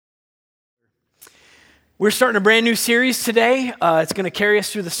We're starting a brand new series today. It's going to carry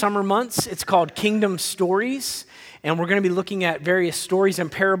us through the summer months. It's called Kingdom Stories, and we're going to be looking at various stories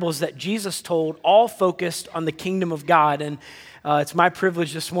and parables that Jesus told, all focused on the kingdom of God. And it's my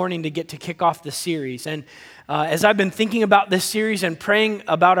privilege this morning to get to kick off the series. And as I've been thinking about this series and praying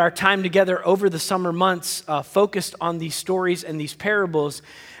about our time together over the summer months, focused on these stories and these parables,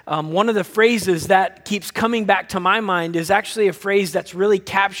 one of the phrases that keeps coming back to my mind is actually a phrase that's really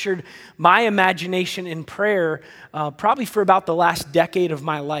captured my imagination in prayer, probably for about the last decade of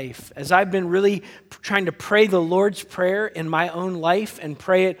my life. As I've been really trying to pray the Lord's Prayer in my own life and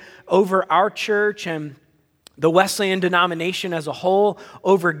pray it over our church and the Wesleyan denomination as a whole,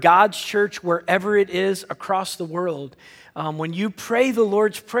 over God's church wherever it is across the world. When you pray the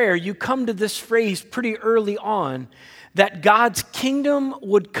Lord's Prayer, you come to this phrase pretty early on, that God's kingdom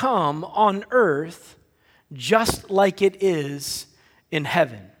would come on earth just like it is in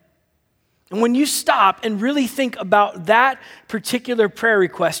heaven. And when you stop and really think about that particular prayer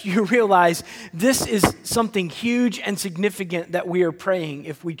request, you realize this is something huge and significant that we are praying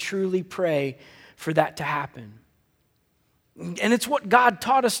if we truly pray for that to happen. And it's what God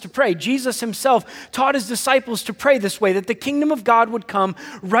taught us to pray. Jesus himself taught his disciples to pray this way, that the kingdom of God would come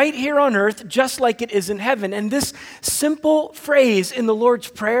right here on earth just like it is in heaven. And this simple phrase in the Lord's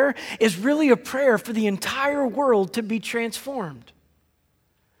Prayer is really a prayer for the entire world to be transformed.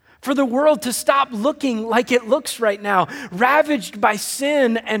 For the world to stop looking like it looks right now, ravaged by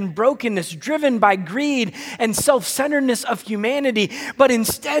sin and brokenness, driven by greed and self-centeredness of humanity, but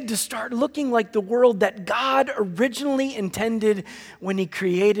instead to start looking like the world that God originally intended when he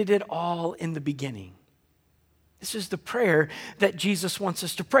created it all in the beginning. This is the prayer that Jesus wants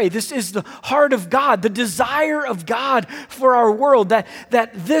us to pray. This is the heart of God, the desire of God for our world, that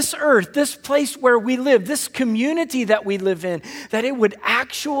this earth, this place where we live, this community that we live in, that it would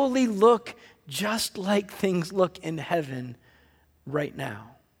actually look just like things look in heaven right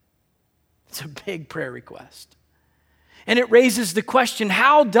now. It's a big prayer request. And it raises the question,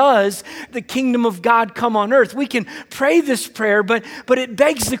 how does the kingdom of God come on earth? We can pray this prayer, but it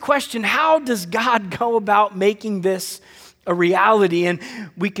begs the question, how does God go about making this a reality? And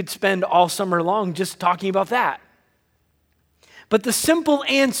we could spend all summer long just talking about that. But the simple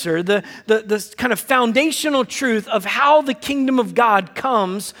answer, the kind of foundational truth of how the kingdom of God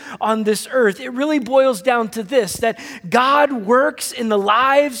comes on this earth, it really boils down to this, that God works in the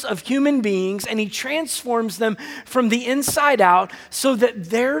lives of human beings and he transforms them from the inside out so that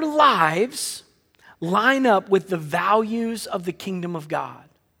their lives line up with the values of the kingdom of God.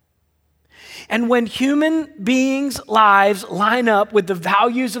 And when human beings' lives line up with the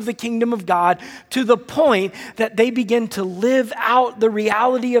values of the kingdom of God to the point that they begin to live out the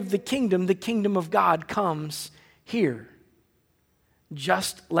reality of the kingdom of God comes here,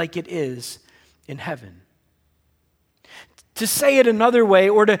 just like it is in heaven. To say it another way,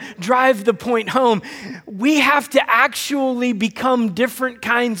 or to drive the point home, we have to actually become different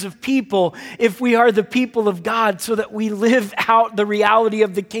kinds of people if we are the people of God, so that we live out the reality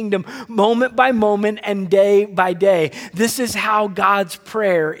of the kingdom moment by moment and day by day. This is how God's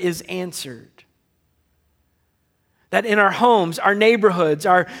prayer is answered. That in our homes, our neighborhoods,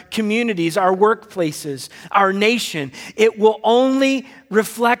 our communities, our workplaces, our nation, it will only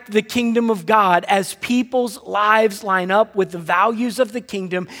reflect the kingdom of God as people's lives line up with the values of the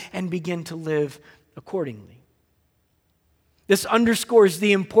kingdom and begin to live accordingly. This underscores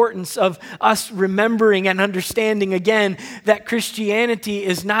the importance of us remembering and understanding again that Christianity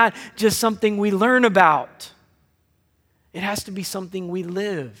is not just something we learn about. It has to be something we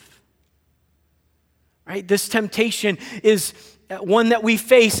live. Right? This temptation is one that we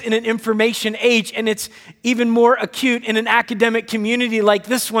face in an information age, and it's even more acute in an academic community like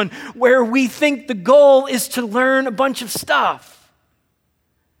this one, where we think the goal is to learn a bunch of stuff.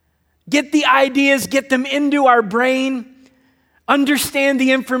 Get the ideas, get them into our brain, understand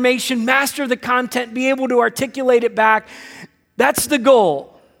the information, master the content, be able to articulate it back. That's the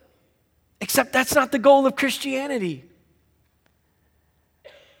goal. Except that's not the goal of Christianity.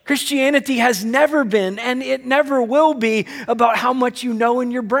 Christianity has never been, and it never will be, about how much you know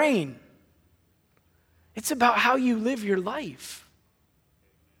in your brain. It's about how you live your life.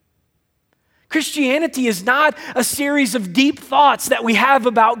 Christianity is not a series of deep thoughts that we have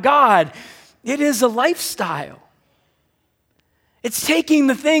about God. It is a lifestyle. It's taking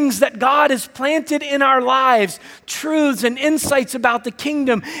the things that God has planted in our lives, truths and insights about the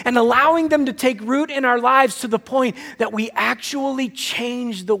kingdom, and allowing them to take root in our lives to the point that we actually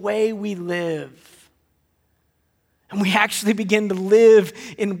change the way we live. And we actually begin to live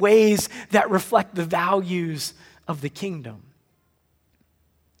in ways that reflect the values of the kingdom.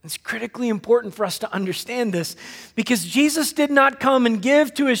 It's critically important for us to understand this because Jesus did not come and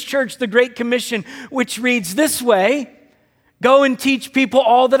give to his church the Great Commission, which reads this way, go and teach people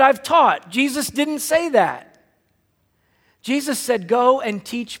all that I've taught. Jesus didn't say that. Jesus said, go and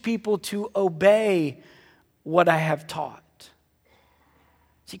teach people to obey what I have taught.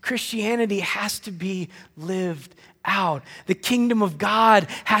 See, Christianity has to be lived out. The kingdom of God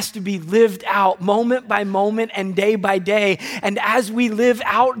has to be lived out moment by moment and day by day. And as we live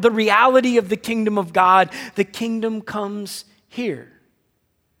out the reality of the kingdom of God, the kingdom comes here,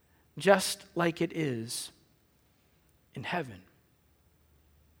 just like it is in heaven.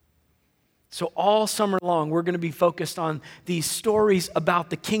 So all summer long, we're going to be focused on these stories about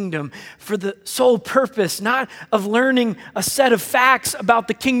the kingdom for the sole purpose, not of learning a set of facts about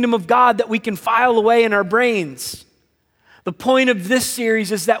the kingdom of God that we can file away in our brains. The point of this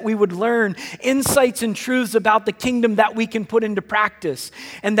series is that we would learn insights and truths about the kingdom that we can put into practice,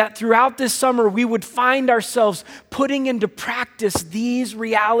 and that throughout this summer, we would find ourselves putting into practice these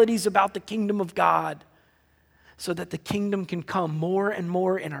realities about the kingdom of God, so that the kingdom can come more and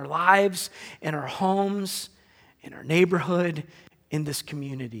more in our lives, in our homes, in our neighborhood, in this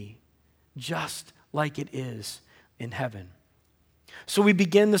community, just like it is in heaven. So we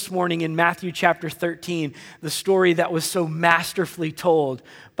begin this morning in Matthew chapter 13, the story that was so masterfully told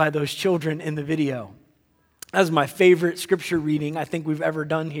by those children in the video. That was my favorite scripture reading I think we've ever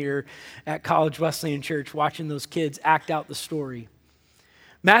done here at College Wesleyan Church, watching those kids act out the story.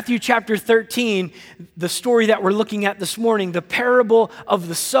 Matthew chapter 13, the story that we're looking at this morning, the parable of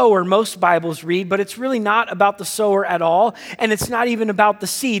the sower, most Bibles read, but it's really not about the sower at all, and it's not even about the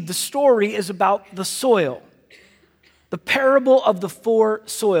seed. The story is about the soil. The parable of the four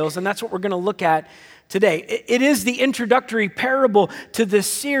soils, and that's what we're going to look at today. It is the introductory parable to this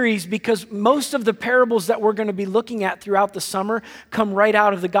series because most of the parables that we're going to be looking at throughout the summer come right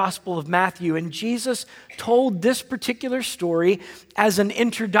out of the Gospel of Matthew. And Jesus told this particular story as an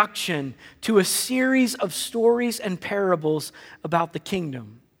introduction to a series of stories and parables about the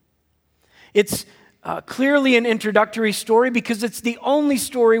kingdom. It's clearly an introductory story because it's the only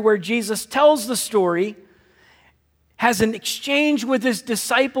story where Jesus tells the story, has an exchange with his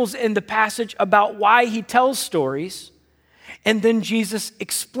disciples in the passage about why he tells stories, and then Jesus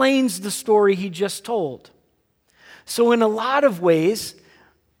explains the story he just told. So in a lot of ways,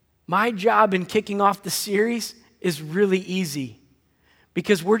 my job in kicking off the series is really easy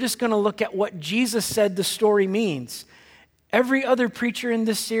because we're just going to look at what Jesus said the story means. Every other preacher in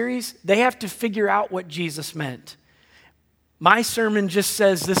this series, they have to figure out what Jesus meant. My sermon just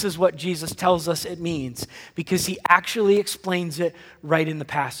says this is what Jesus tells us it means because he actually explains it right in the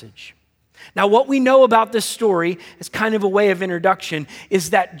passage. Now, what we know about this story as kind of a way of introduction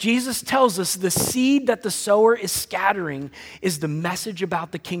is that Jesus tells us the seed that the sower is scattering is the message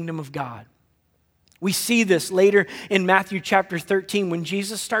about the kingdom of God. We see this later in Matthew chapter 13 when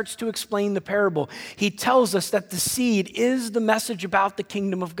Jesus starts to explain the parable. He tells us that the seed is the message about the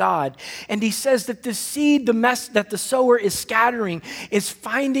kingdom of God. And he says that the seed, that the sower is scattering, is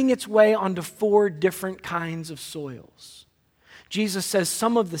finding its way onto four different kinds of soils. Jesus says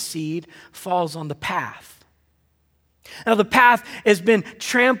some of the seed falls on the path. Now, the path has been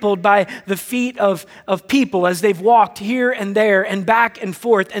trampled by the feet of people as they've walked here and there and back and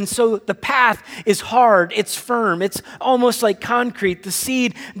forth. And so the path is hard, it's firm, it's almost like concrete. The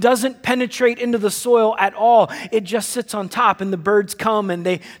seed doesn't penetrate into the soil at all. It just sits on top, and the birds come and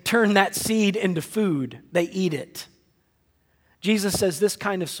they turn that seed into food. They eat it. Jesus says this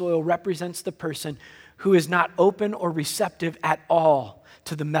kind of soil represents the person who is not open or receptive at all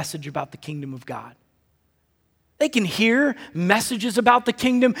to the message about the kingdom of God. They can hear messages about the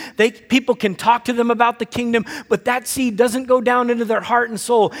kingdom. People can talk to them about the kingdom, but that seed doesn't go down into their heart and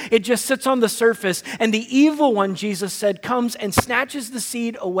soul. It just sits on the surface. And the evil one, Jesus said, comes and snatches the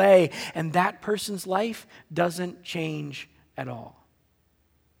seed away, and that person's life doesn't change at all.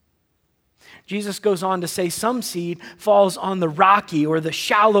 Jesus goes on to say some seed falls on the rocky or the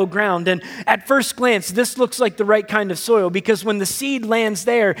shallow ground. And at first glance, this looks like the right kind of soil because when the seed lands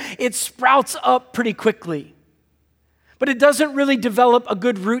there, it sprouts up pretty quickly. But it doesn't really develop a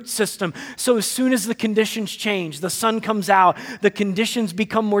good root system. So as soon as the conditions change, the sun comes out, the conditions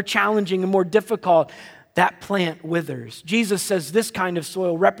become more challenging and more difficult, that plant withers. Jesus says this kind of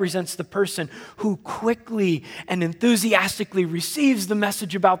soil represents the person who quickly and enthusiastically receives the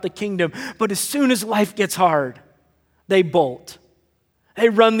message about the kingdom, but as soon as life gets hard, they bolt. They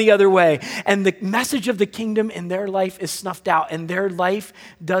run the other way, and the message of the kingdom in their life is snuffed out, and their life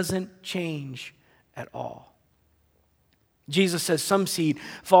doesn't change at all. Jesus says some seed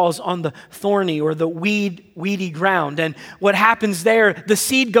falls on the thorny or the weedy ground. And what happens there, the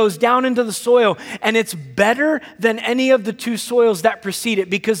seed goes down into the soil, and it's better than any of the two soils that precede it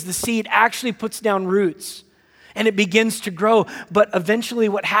because the seed actually puts down roots and it begins to grow. But eventually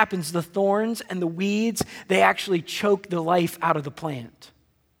what happens, the thorns and the weeds, they actually choke the life out of the plant.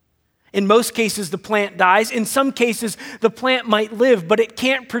 In most cases, the plant dies. In some cases, the plant might live, but it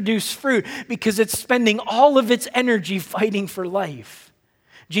can't produce fruit because it's spending all of its energy fighting for life.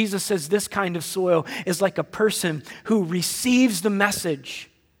 Jesus says this kind of soil is like a person who receives the message,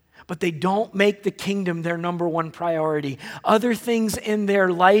 but they don't make the kingdom their number one priority. Other things in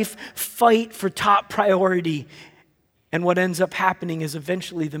their life fight for top priority. And what ends up happening is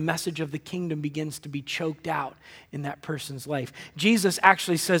eventually the message of the kingdom begins to be choked out in that person's life. Jesus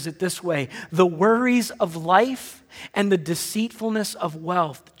actually says it this way: the worries of life and the deceitfulness of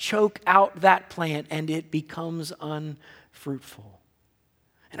wealth choke out that plant and it becomes unfruitful.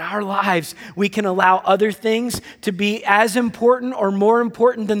 In our lives, we can allow other things to be as important or more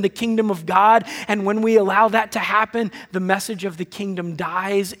important than the kingdom of God. And when we allow that to happen, the message of the kingdom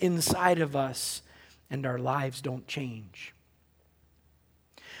dies inside of us, and our lives don't change.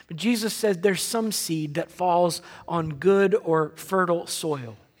 But Jesus said there's some seed that falls on good or fertile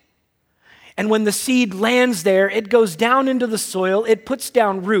soil. And when the seed lands there, it goes down into the soil, it puts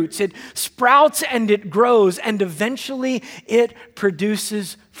down roots, it sprouts and it grows, and eventually it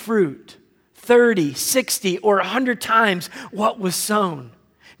produces fruit. 30, 60, or 100 times what was sown.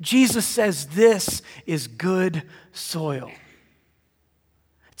 Jesus says this is good soil.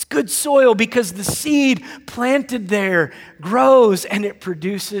 It's good soil because the seed planted there grows and it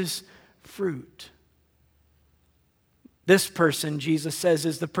produces fruit. This person, Jesus says,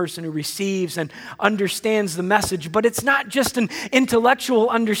 is the person who receives and understands the message, but it's not just an intellectual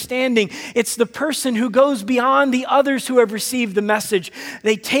understanding. It's the person who goes beyond the others who have received the message.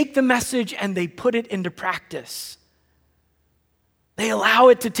 They take the message and they put it into practice. They allow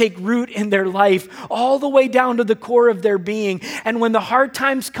it to take root in their life all the way down to the core of their being. And when the hard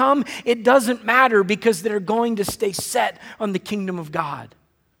times come, it doesn't matter because they're going to stay set on the kingdom of God.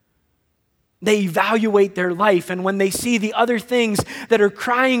 They evaluate their life, and when they see the other things that are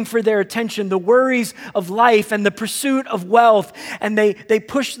crying for their attention, the worries of life and the pursuit of wealth, and they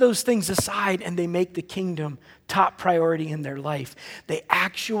push those things aside and they make the kingdom top priority in their life. They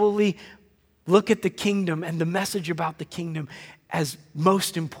actually look at the kingdom and the message about the kingdom as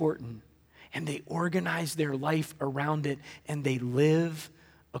most important, and they organize their life around it and they live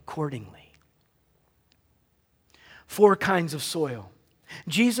accordingly. 4 kinds of soil.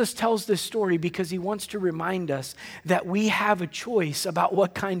 Jesus tells this story because he wants to remind us that we have a choice about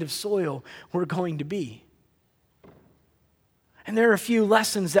what kind of soil we're going to be. And there are a few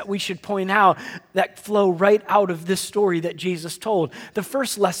lessons that we should point out that flow right out of this story that Jesus told. The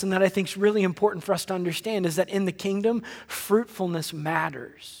first lesson that I think is really important for us to understand is that in the kingdom, fruitfulness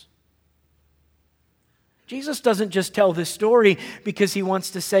matters. Jesus doesn't just tell this story because he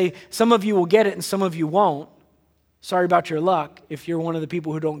wants to say, some of you will get it and some of you won't. Sorry about your luck if you're one of the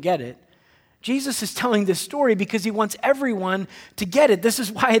people who don't get it. Jesus is telling this story because he wants everyone to get it. This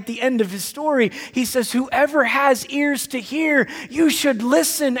is why at the end of his story, he says, whoever has ears to hear, you should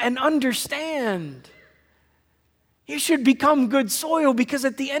listen and understand. You should become good soil because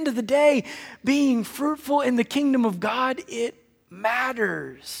at the end of the day, being fruitful in the kingdom of God, it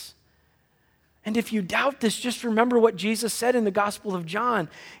matters. And if you doubt this, just remember what Jesus said in the Gospel of John.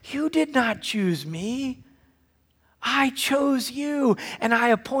 You did not choose me. I chose you, and I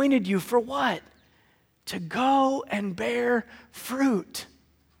appointed you for what? To go and bear fruit.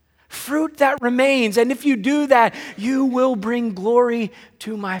 Fruit that remains. And if you do that, you will bring glory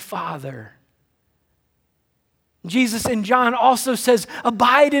to my Father. Jesus in John also says,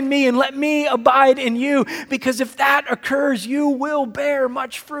 abide in me and let me abide in you, because if that occurs, you will bear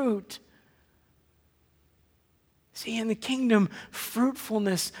much fruit. See, in the kingdom,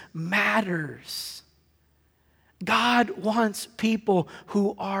 fruitfulness matters. God wants people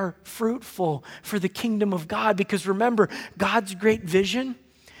who are fruitful for the kingdom of God, because remember, God's great vision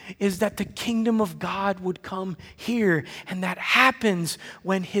is that the kingdom of God would come here, and that happens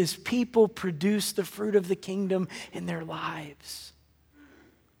when his people produce the fruit of the kingdom in their lives.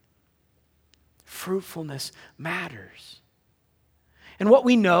 Fruitfulness matters. And what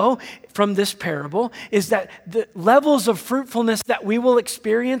we know from this parable is that the levels of fruitfulness that we will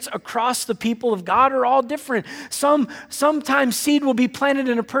experience across the people of God are all different. Sometimes seed will be planted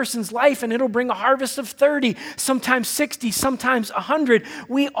in a person's life and it'll bring a harvest of 30, sometimes 60, sometimes 100.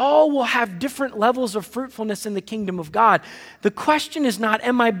 We all will have different levels of fruitfulness in the kingdom of God. The question is not,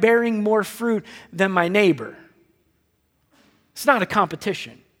 am I bearing more fruit than my neighbor? It's not a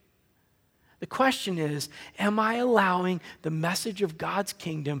competition. The question is, am I allowing the message of God's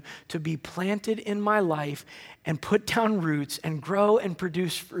kingdom to be planted in my life and put down roots and grow and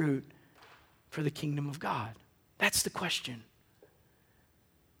produce fruit for the kingdom of God? That's the question.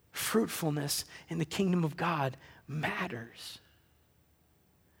 Fruitfulness in the kingdom of God matters.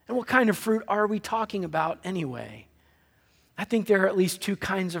 And what kind of fruit are we talking about anyway? I think there are at least two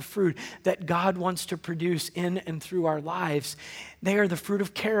kinds of fruit that God wants to produce in and through our lives. They are the fruit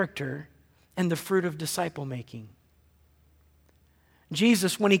of character and the fruit of disciple making.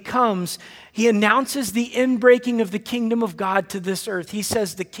 Jesus, when he comes, he announces the inbreaking of the kingdom of God to this earth. He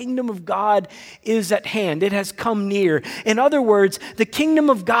says the kingdom of God is at hand. It has come near. In other words, the kingdom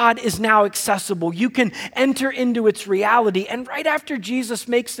of God is now accessible. You can enter into its reality. And right after Jesus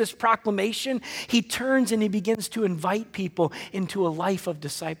makes this proclamation, he turns and he begins to invite people into a life of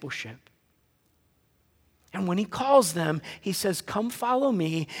discipleship. And when he calls them, he says, "Come follow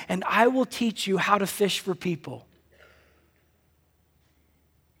me, and I will teach you how to fish for people."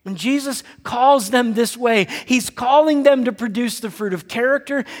 When Jesus calls them this way, he's calling them to produce the fruit of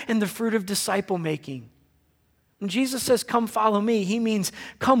character and the fruit of disciple making. When Jesus says, "Come follow me," he means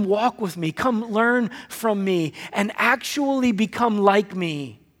come walk with me, come learn from me, and actually become like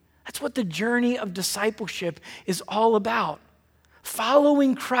me. That's what the journey of discipleship is all about.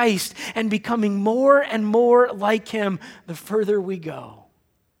 Following Christ and becoming more and more like him the further we go.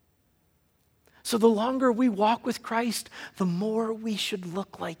 So the longer we walk with Christ, the more we should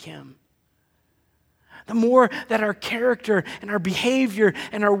look like him. The more that our character and our behavior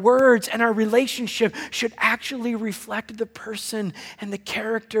and our words and our relationship should actually reflect the person and the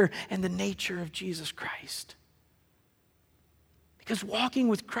character and the nature of Jesus Christ. Because walking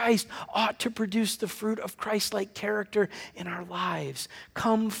with Christ ought to produce the fruit of Christ-like character in our lives.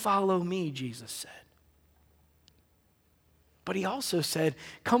 Come follow me, Jesus said. But he also said,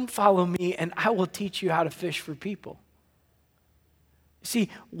 "Come follow me and I will teach you how to fish for people." See,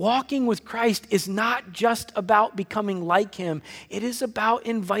 walking with Christ is not just about becoming like him. It is about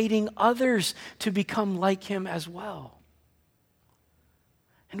inviting others to become like him as well.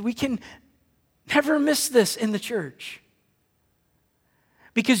 And we can never miss this in the church.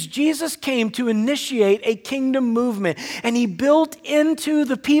 Because Jesus came to initiate a kingdom movement, and he built into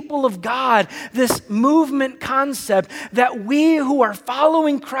the people of God this movement concept that we who are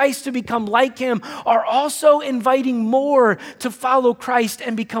following Christ to become like him are also inviting more to follow Christ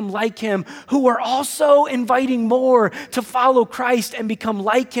and become like him, who are also inviting more to follow Christ and become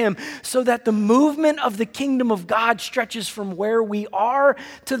like him, so that the movement of the kingdom of God stretches from where we are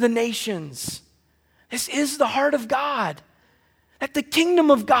to the nations. This is the heart of God. That the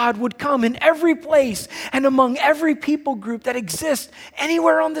kingdom of God would come in every place and among every people group that exists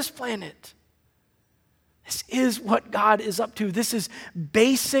anywhere on this planet. This is what God is up to. This is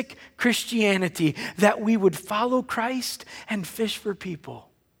basic Christianity, that we would follow Christ and fish for people.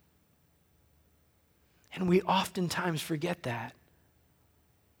 And we oftentimes forget that.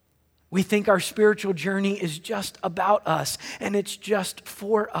 We think our spiritual journey is just about us and it's just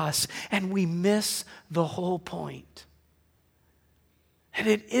for us, and we miss the whole point. And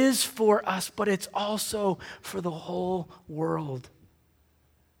it is for us, but it's also for the whole world.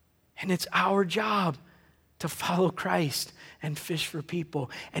 And it's our job to follow Christ and fish for people.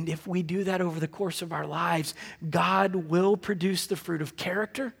 And if we do that over the course of our lives, God will produce the fruit of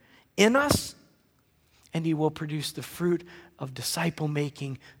character in us, and he will produce the fruit of disciple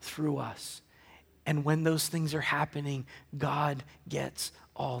making through us. And when those things are happening, God gets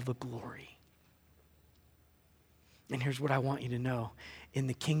all the glory. And here's what I want you to know. In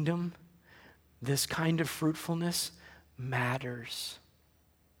the kingdom, this kind of fruitfulness matters.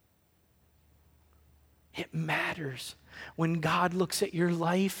 It matters. When God looks at your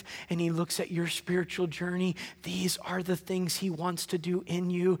life and he looks at your spiritual journey, these are the things he wants to do in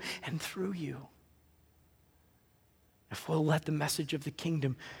you and through you. If we'll let the message of the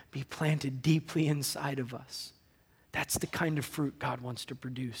kingdom be planted deeply inside of us, that's the kind of fruit God wants to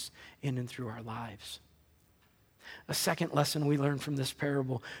produce in and through our lives. A second lesson we learn from this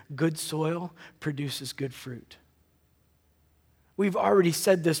parable: good soil produces good fruit. We've already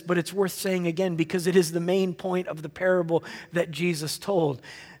said this, but it's worth saying again because it is the main point of the parable that Jesus told.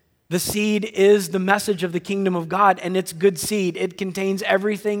 The seed is the message of the kingdom of God, and it's good seed. It contains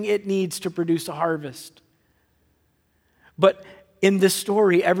everything it needs to produce a harvest. But in this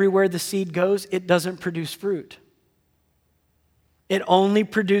story, everywhere the seed goes, it doesn't produce fruit. It only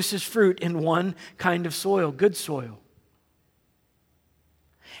produces fruit in one kind of soil, good soil.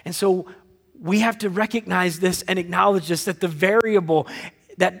 And so we have to recognize this and acknowledge this, that the variable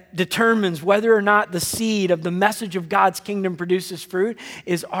that determines whether or not the seed of the message of God's kingdom produces fruit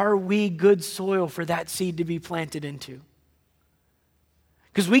is, are we good soil for that seed to be planted into?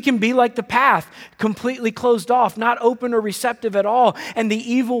 Because we can be like the path, completely closed off, not open or receptive at all, and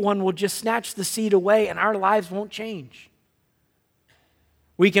the evil one will just snatch the seed away and our lives won't change.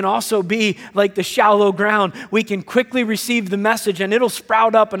 We can also be like the shallow ground. We can quickly receive the message and it'll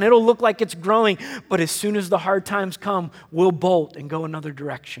sprout up and it'll look like it's growing, but as soon as the hard times come, we'll bolt and go another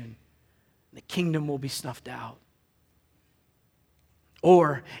direction. The kingdom will be snuffed out.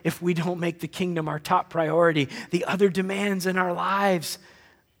 Or if we don't make the kingdom our top priority, the other demands in our lives,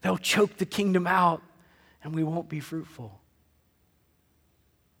 they'll choke the kingdom out and we won't be fruitful.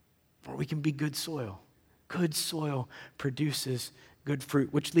 Or we can be good soil. Good soil produces good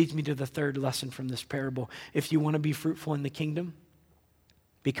fruit, which leads me to the third lesson from this parable. If you want to be fruitful in the kingdom,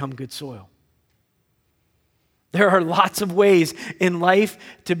 become good soil. There are lots of ways in life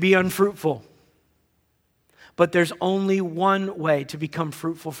to be unfruitful, but there's only one way to become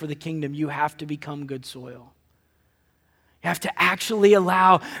fruitful for the kingdom. You have to become good soil. You have to actually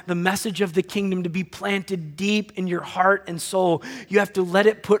allow the message of the kingdom to be planted deep in your heart and soul. You have to let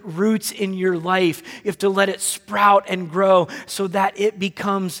it put roots in your life. You have to let it sprout and grow so that it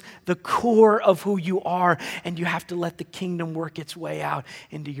becomes the core of who you are. And you have to let the kingdom work its way out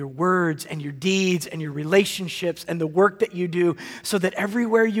into your words and your deeds and your relationships and the work that you do, so that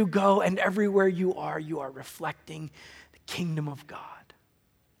everywhere you go and everywhere you are reflecting the kingdom of God.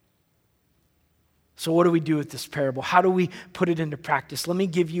 So what do we do with this parable? How do we put it into practice? Let me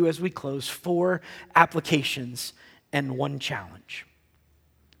give you, as we close, 4 applications and 1 challenge.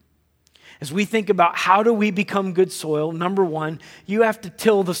 As we think about how do we become good soil, number 1, you have to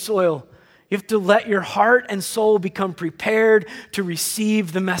till the soil. You have to let your heart and soul become prepared to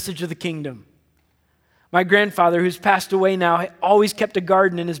receive the message of the kingdom. My grandfather, who's passed away now, always kept a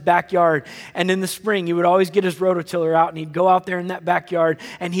garden in his backyard. And in the spring, he would always get his rototiller out and he'd go out there in that backyard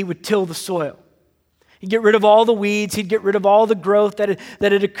and he would till the soil. He'd get rid of all the weeds. He'd get rid of all the growth that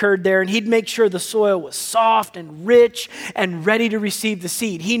had occurred there. And he'd make sure the soil was soft and rich and ready to receive the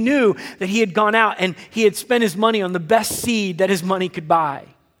seed. He knew that he had gone out and he had spent his money on the best seed that his money could buy.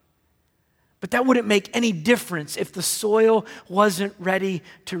 But that wouldn't make any difference if the soil wasn't ready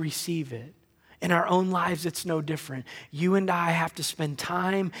to receive it. In our own lives, it's no different. You and I have to spend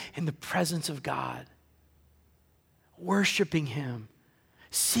time in the presence of God, worshiping Him,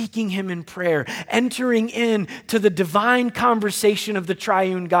 seeking Him in prayer, entering into the divine conversation of the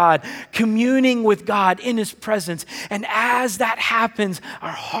triune God, communing with God in His presence. And as that happens, our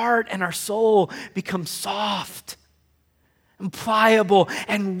heart and our soul become soft and pliable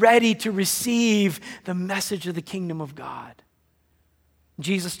and ready to receive the message of the kingdom of God.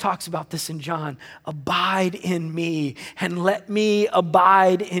 Jesus talks about this in John. Abide in me and let me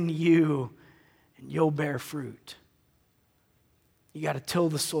abide in you, and you'll bear fruit. You got to till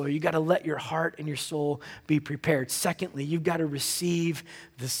the soil. You got to let your heart and your soul be prepared. Secondly, you've got to receive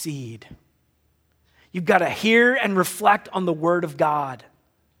the seed. You've got to hear and reflect on the word of God,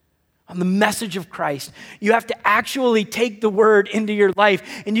 on the message of Christ. You have to actually take the word into your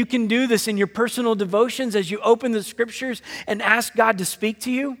life. And you can do this in your personal devotions as you open the scriptures and ask God to speak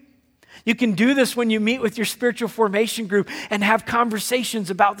to you. You can do this when you meet with your spiritual formation group and have conversations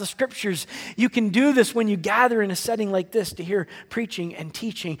about the scriptures. You can do this when you gather in a setting like this to hear preaching and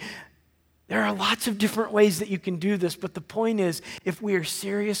teaching. There are lots of different ways that you can do this, but the point is, if we are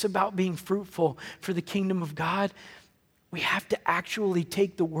serious about being fruitful for the kingdom of God, we have to actually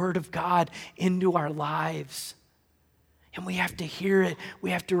take the word of God into our lives. And we have to hear it.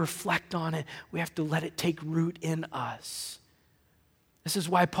 We have to reflect on it. We have to let it take root in us. This is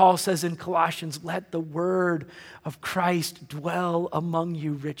why Paul says in Colossians, let the word of Christ dwell among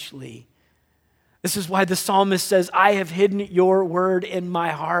you richly. This is why the psalmist says, I have hidden your word in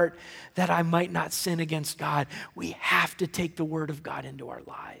my heart that I might not sin against God. We have to take the word of God into our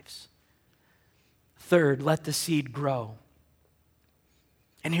lives. Third, let the seed grow.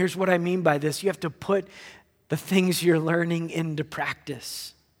 And here's what I mean by this. You have to put the things you're learning into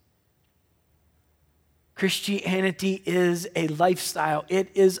practice. Christianity is a lifestyle. It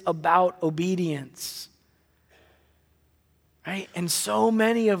is about obedience. Right? And so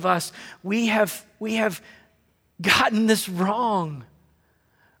many of us, we have gotten this wrong.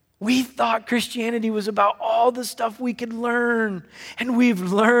 We thought Christianity was about all the stuff we could learn, and we've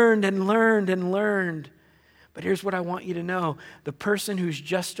learned and learned and learned. But here's what I want you to know. The person who's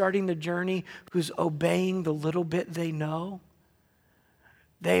just starting the journey, who's obeying the little bit they know,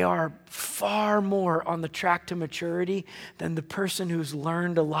 they are far more on the track to maturity than the person who's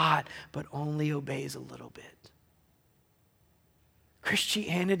learned a lot but only obeys a little bit.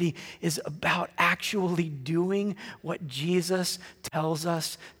 Christianity is about actually doing what Jesus tells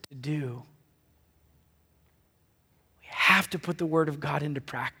us to do. We have to put the Word of God into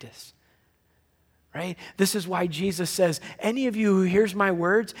practice, right? This is why Jesus says, any of you who hears my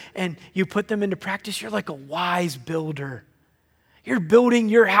words and you put them into practice, you're like a wise builder. You're building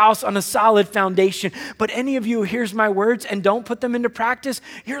your house on a solid foundation. But any of you who hears my words and don't put them into practice,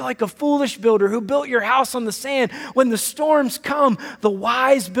 you're like a foolish builder who built your house on the sand. When the storms come, the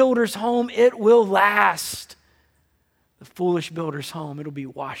wise builder's home, it will last. The foolish builder's home, it'll be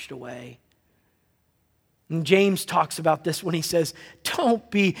washed away. And James talks about this when he says, don't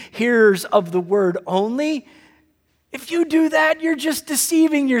be hearers of the word only. If you do that, you're just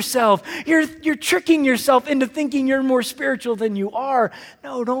deceiving yourself. You're tricking yourself into thinking you're more spiritual than you are.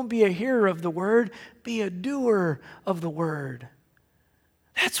 No, don't be a hearer of the word. Be a doer of the word.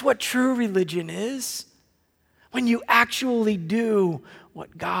 That's what true religion is. When you actually do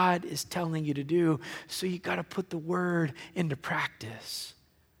what God is telling you to do. So you got to put the word into practice.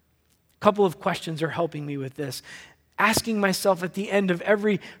 A couple of questions are helping me with this. Asking myself at the end of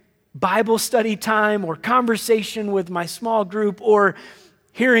every Bible study time or conversation with my small group or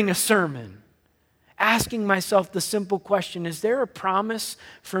hearing a sermon, asking myself the simple question, is there a promise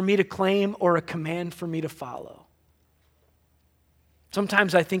for me to claim or a command for me to follow?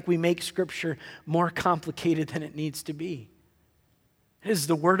 Sometimes I think we make Scripture more complicated than it needs to be. It is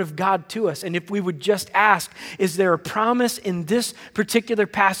the Word of God to us. And if we would just ask, is there a promise in this particular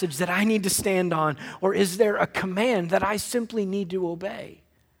passage that I need to stand on? Or is there a command that I simply need to obey?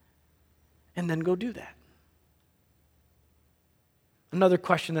 And then go do that. Another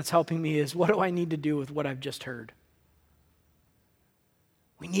question that's helping me is, what do I need to do with what I've just heard?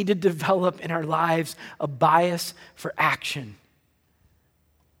 We need to develop in our lives a bias for action.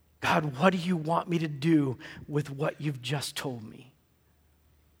 God, what do you want me to do with what you've just told me?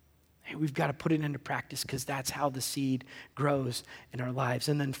 Hey, we've got to put it into practice because that's how the seed grows in our lives.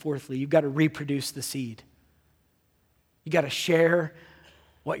 And then fourthly, you've got to reproduce the seed. You got to share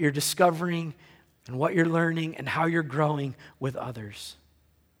what you're discovering and what you're learning and how you're growing with others.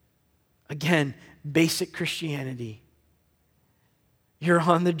 Again, basic Christianity. You're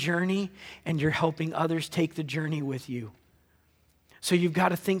on the journey and you're helping others take the journey with you. So you've got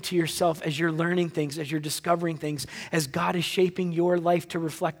to think to yourself as you're learning things, as you're discovering things, as God is shaping your life to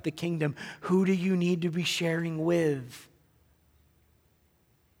reflect the kingdom, who do you need to be sharing with?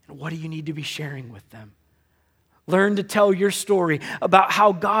 And what do you need to be sharing with them? Learn to tell your story about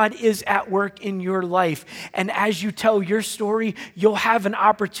how God is at work in your life. And as you tell your story, you'll have an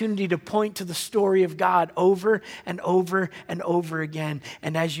opportunity to point to the story of God over and over and over again.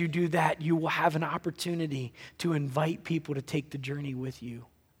 And as you do that, you will have an opportunity to invite people to take the journey with you.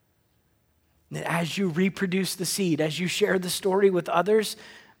 And as you reproduce the seed, as you share the story with others,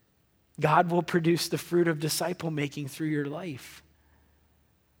 God will produce the fruit of disciple making through your life.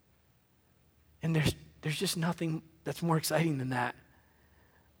 And there's just nothing that's more exciting than that.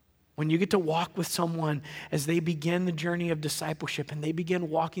 When you get to walk with someone as they begin the journey of discipleship and they begin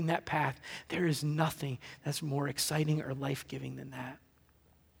walking that path, there is nothing that's more exciting or life-giving than that.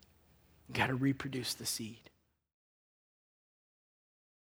 You got to reproduce the seed.